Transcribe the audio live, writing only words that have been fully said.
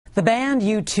The band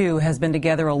U2 has been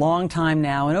together a long time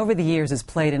now, and over the years has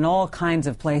played in all kinds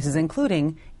of places,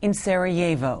 including in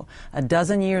Sarajevo, a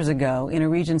dozen years ago, in a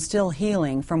region still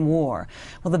healing from war.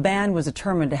 Well, the band was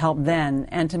determined to help then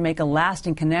and to make a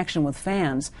lasting connection with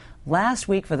fans. Last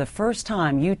week, for the first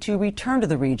time, U2 returned to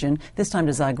the region, this time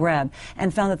to Zagreb,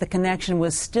 and found that the connection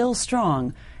was still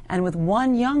strong, and with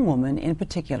one young woman in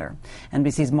particular.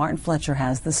 NBC's Martin Fletcher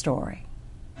has the story.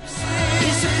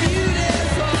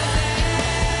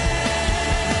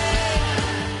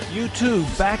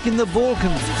 U2 back in the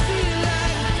Balkans.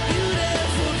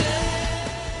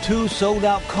 2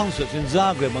 sold-out concerts in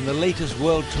Zagreb on the latest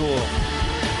world tour.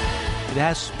 It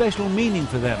has special meaning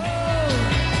for them.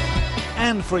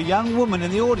 And for a young woman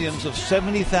in the audience of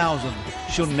 70,000,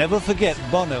 she'll never forget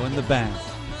Bono and the band.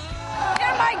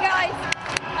 They're my guys.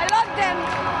 I love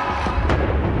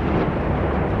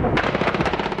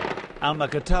them.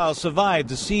 Alma survived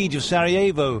the siege of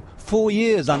Sarajevo, 4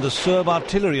 years under Serb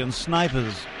artillery and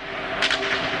snipers.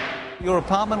 Your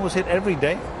apartment was hit every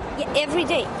day? Yeah, every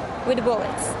day with the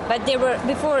bullets. But they were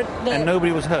before the... And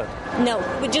nobody was hurt? No,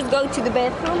 we just go to the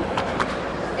bathroom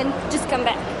and just come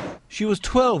back. She was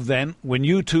 12 then when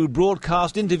U2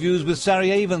 broadcast interviews with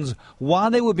Sarajevans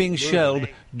while they were being shelled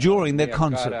during their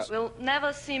concerts. We'll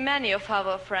never see many of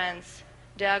our friends.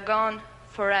 They are gone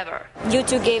forever.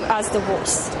 U2 gave us the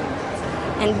voice,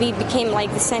 and we became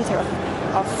like the center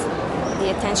of the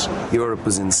attention. Europe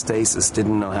was in stasis,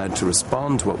 didn't know how to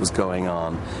respond to what was going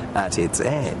on at its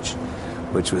edge,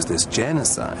 which was this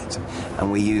genocide.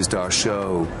 And we used our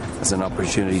show as an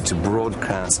opportunity to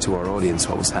broadcast to our audience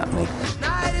what was happening.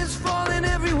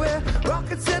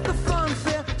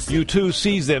 U2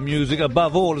 sees their music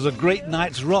above all as a great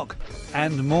night's rock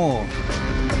and more.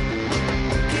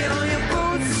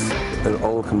 It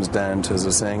all comes down to, as I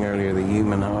was saying earlier, the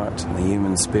human heart and the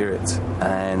human spirit.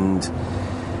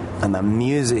 And the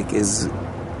music is,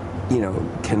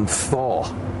 can thaw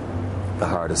the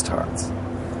hardest hearts.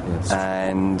 Yes.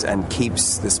 And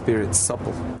keeps the spirit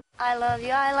supple. I love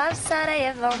you, I love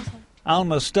Sarajevo.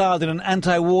 Alma starred in an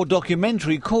anti-war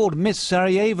documentary called Miss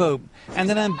Sarajevo,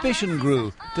 and an ambition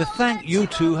grew to thank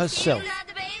U2 herself,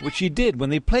 which she did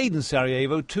when they played in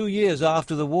Sarajevo 2 years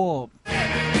after the war.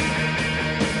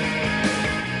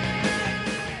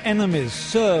 Enemies,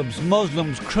 Serbs,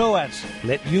 Muslims, Croats,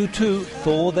 let U2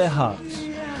 thaw their hearts.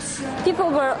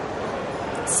 People were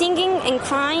singing and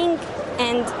crying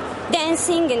and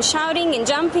dancing and shouting and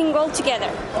jumping all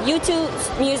together.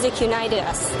 U2's music united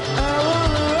us.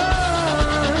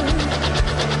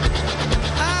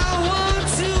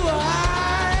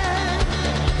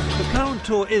 The current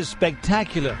tour is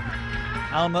spectacular.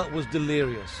 Alma was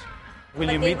delirious.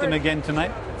 Will you meet them again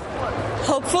tonight?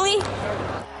 Hopefully.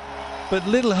 But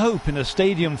little hope in a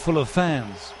stadium full of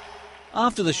fans.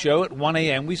 After the show at 1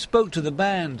 a.m. we spoke to the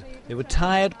band. They were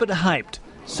tired but hyped,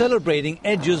 celebrating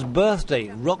Edge's birthday,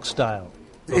 rock style.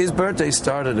 His birthday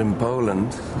started in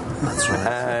Poland. That's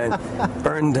right.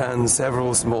 Burned down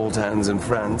several small towns in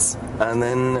France, and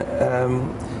then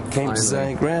came to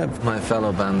Zagreb. My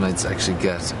fellow bandmates actually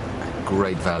get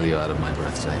great value out of my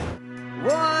birthday.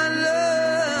 One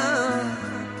love,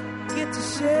 get to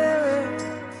share it.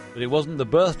 But it wasn't the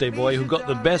birthday boy who got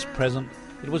the best present.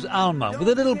 It was Alma, with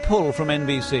a little pull from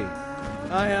NBC.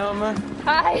 Hi, Alma.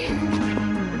 Hi.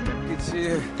 Good to see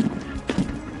you.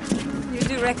 You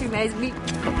do recognize me.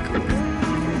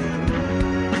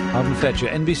 Martin Fletcher,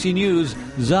 NBC News,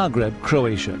 Zagreb,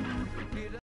 Croatia.